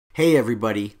Hey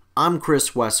everybody, I'm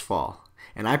Chris Westfall,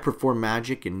 and I perform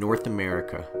magic in North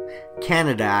America.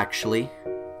 Canada actually,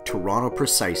 Toronto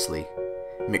precisely,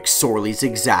 McSorely's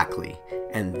exactly,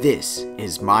 and this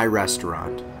is my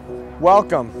restaurant.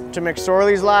 Welcome to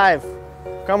McSorely's Live.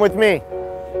 Come with me.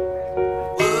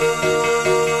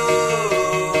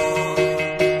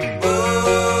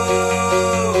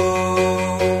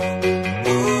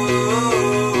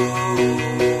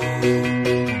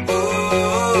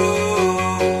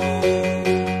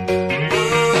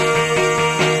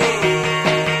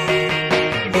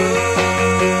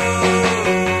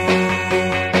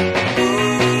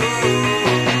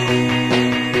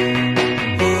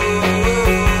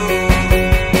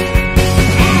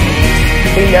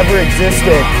 They never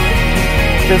existed.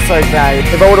 Just like that.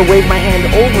 If I were to wave my hand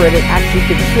over it, it actually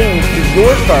could change to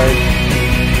your card.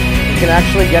 You can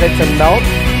actually get it to melt.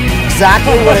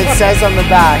 Exactly what it says on the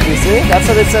back. You see? That's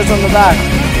what it says on the back.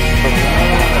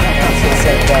 That's what it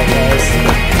says back, guys.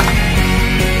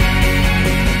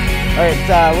 Alright,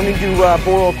 let me do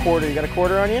borrow a quarter. You got a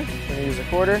quarter on you? I'm going to use a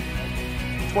quarter.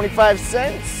 25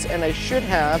 cents, and I should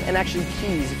have, and actually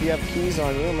keys. If you have keys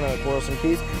on you, I'm going to borrow some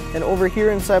keys. And over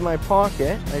here inside my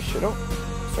pocket,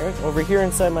 over here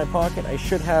inside my pocket, I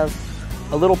should have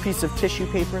a little piece of tissue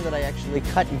paper that I actually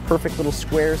cut in perfect little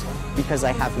squares because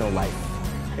I have no life.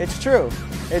 It's true.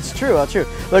 It's true. It's true.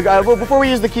 Look, before we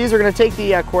use the keys, we're going to take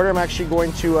the quarter. I'm actually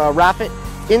going to wrap it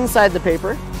inside the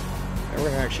paper. And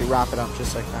we're going to actually wrap it up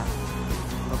just like that.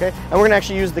 Okay? And we're going to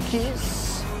actually use the keys.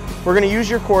 We're going to use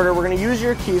your quarter. We're going to use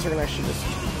your keys. We're going to actually just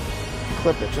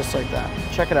clip it just like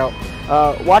that. Check it out.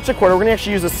 Watch the quarter. We're going to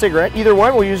actually use a cigarette. Either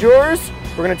one. We'll use yours.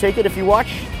 We're going to take it. If you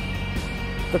watch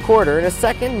the quarter in a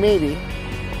second, maybe,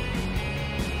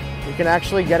 you can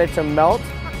actually get it to melt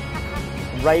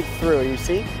right through. You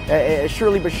see?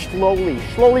 Surely but slowly.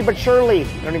 Slowly but surely.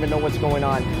 I don't even know what's going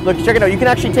on. Look, check it out. You can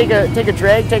actually take a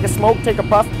drag, take a smoke, take a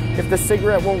puff. If the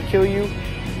cigarette won't kill you,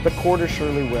 the quarter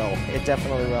surely will. It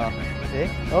definitely will. See?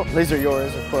 Oh, these are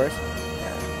yours, of course.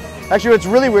 Actually, what's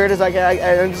really weird is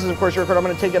and this is of course your card. I'm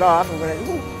going to take it off. I'm going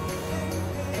to,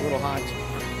 a little hot,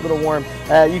 a little warm.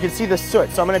 You can see the soot,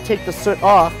 so I'm going to take the soot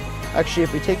off. Actually,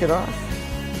 if we take it off,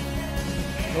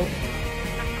 oh,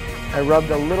 I rubbed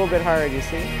a little bit hard. You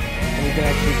see, and you can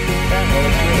actually keep that. Oh,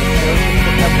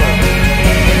 it's really